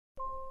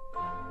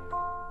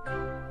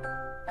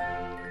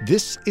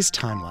This is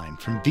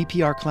Timeline from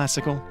VPR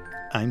Classical.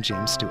 I'm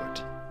James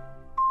Stewart.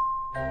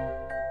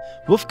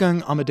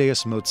 Wolfgang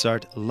Amadeus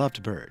Mozart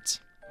loved birds.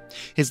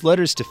 His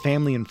letters to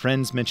family and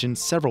friends mention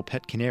several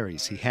pet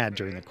canaries he had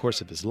during the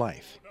course of his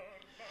life.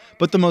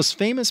 But the most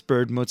famous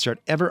bird Mozart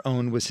ever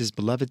owned was his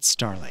beloved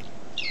starling.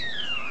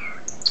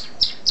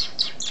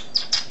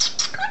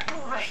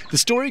 The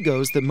story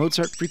goes that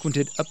Mozart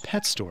frequented a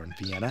pet store in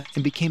Vienna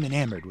and became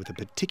enamored with a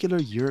particular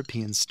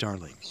European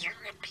starling.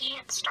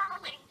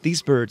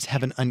 These birds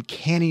have an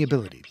uncanny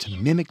ability to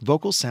mimic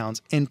vocal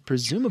sounds, and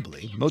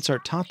presumably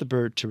Mozart taught the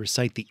bird to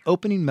recite the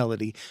opening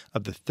melody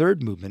of the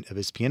third movement of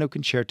his Piano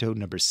Concerto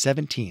No.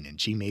 17 in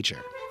G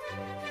major.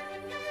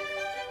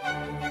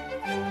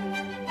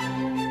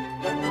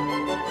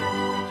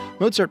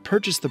 Mozart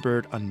purchased the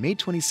bird on May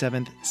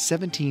 27,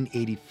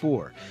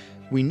 1784.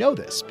 We know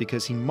this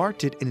because he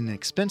marked it in an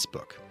expense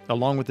book,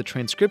 along with a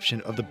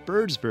transcription of the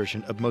bird's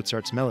version of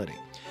Mozart's melody,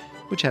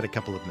 which had a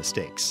couple of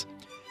mistakes.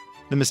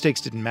 The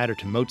mistakes didn't matter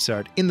to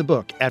Mozart. In the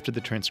book, after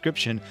the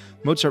transcription,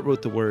 Mozart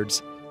wrote the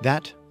words,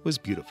 "That was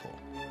beautiful."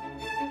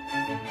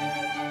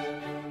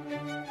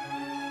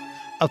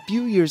 A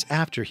few years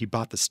after he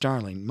bought the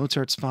starling,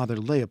 Mozart's father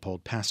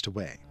Leopold passed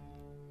away.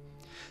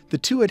 The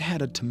two had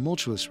had a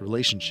tumultuous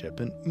relationship,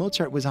 and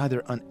Mozart was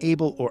either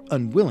unable or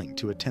unwilling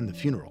to attend the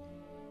funeral.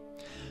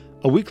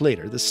 A week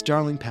later, the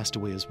starling passed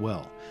away as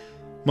well.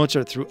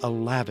 Mozart threw a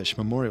lavish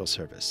memorial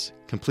service,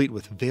 complete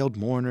with veiled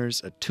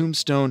mourners, a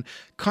tombstone,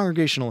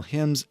 congregational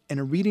hymns, and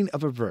a reading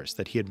of a verse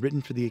that he had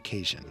written for the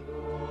occasion.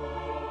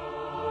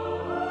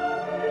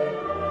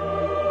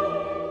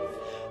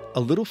 "A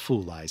little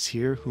fool lies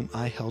here whom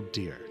I held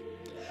dear,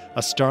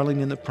 a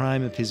starling in the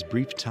prime of his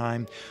brief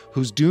time,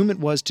 whose doom it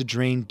was to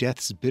drain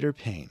death's bitter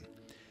pain.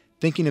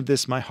 Thinking of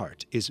this, my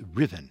heart is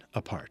riven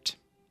apart."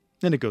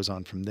 And it goes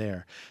on from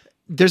there.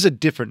 There's a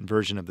different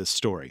version of this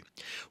story,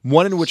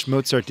 one in which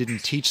Mozart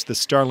didn't teach the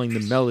starling the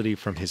melody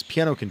from his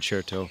piano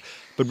concerto,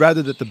 but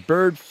rather that the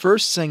bird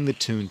first sang the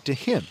tune to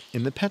him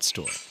in the pet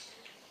store.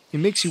 It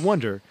makes you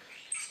wonder,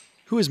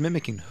 who is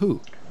mimicking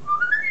who?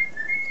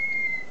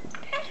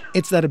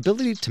 It's that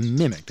ability to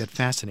mimic that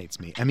fascinates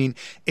me. I mean,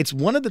 it's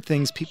one of the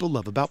things people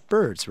love about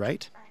birds,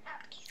 right?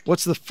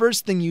 What's the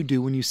first thing you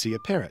do when you see a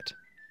parrot?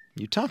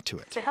 You talk to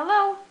it. Say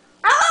hello.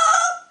 Hello.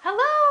 Hello.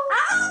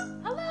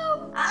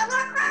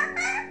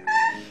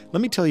 Let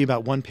me tell you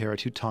about one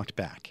parrot who talked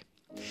back.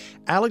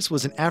 Alex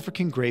was an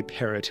African gray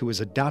parrot who was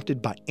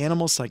adopted by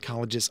animal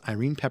psychologist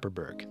Irene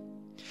Pepperberg.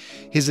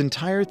 His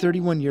entire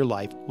 31-year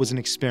life was an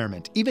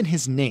experiment. Even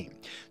his name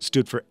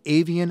stood for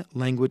Avian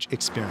Language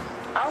Experiment.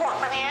 I want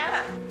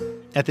banana.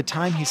 At the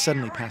time he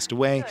suddenly passed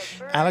away,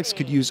 Alex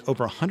could use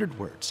over 100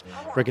 words,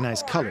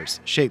 recognize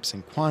colors, shapes,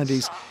 and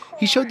quantities.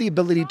 He showed the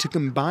ability to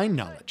combine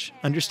knowledge,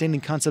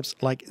 understanding concepts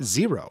like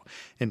zero,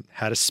 and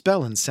how to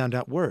spell and sound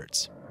out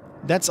words.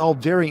 That's all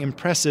very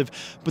impressive,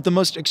 but the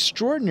most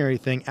extraordinary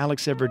thing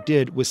Alex ever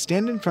did was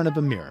stand in front of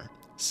a mirror,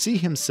 see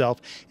himself,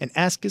 and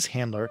ask his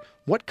handler,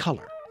 "What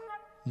color?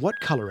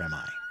 What color am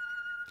I?"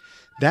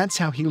 That's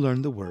how he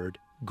learned the word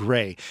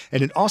gray,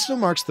 and it also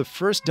marks the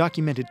first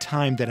documented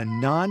time that a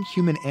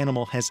non-human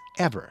animal has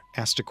ever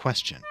asked a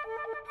question.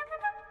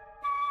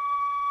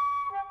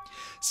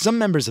 Some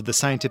members of the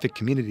scientific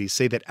community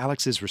say that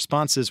Alex's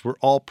responses were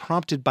all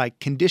prompted by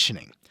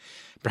conditioning.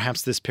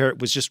 Perhaps this parrot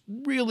was just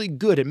really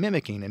good at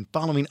mimicking and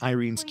following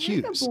Irene's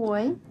cues.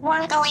 Boy,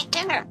 want to go eat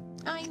dinner?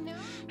 I know.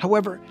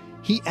 However,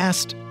 he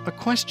asked a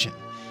question.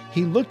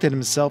 He looked at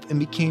himself and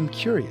became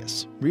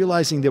curious,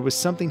 realizing there was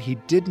something he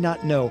did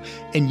not know,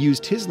 and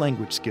used his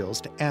language skills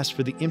to ask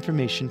for the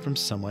information from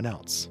someone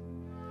else.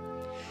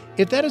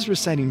 If that is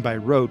reciting by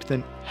rote,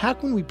 then how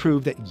can we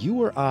prove that you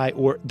or I,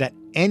 or that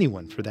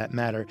anyone for that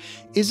matter,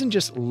 isn't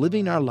just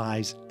living our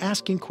lives,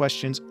 asking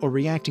questions, or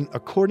reacting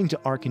according to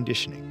our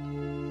conditioning?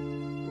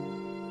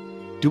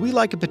 Do we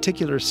like a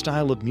particular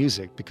style of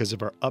music because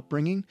of our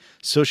upbringing,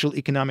 social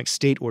economic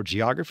state, or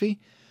geography?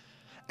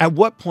 At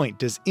what point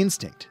does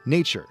instinct,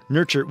 nature,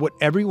 nurture,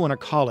 whatever you want to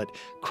call it,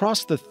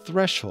 cross the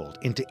threshold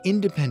into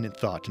independent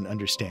thought and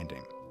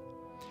understanding?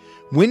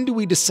 When do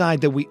we decide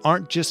that we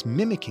aren't just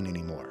mimicking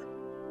anymore?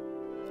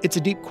 It's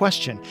a deep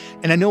question,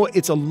 and I know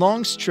it's a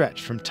long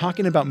stretch from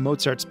talking about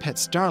Mozart's pet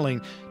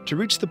starling to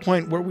reach the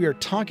point where we are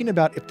talking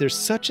about if there's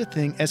such a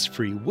thing as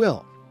free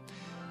will.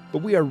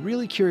 But we are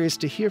really curious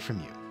to hear from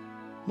you.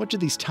 What do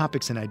these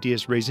topics and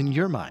ideas raise in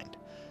your mind?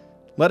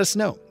 Let us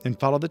know and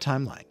follow the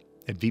timeline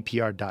at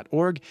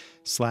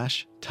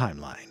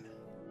vpr.org/timeline.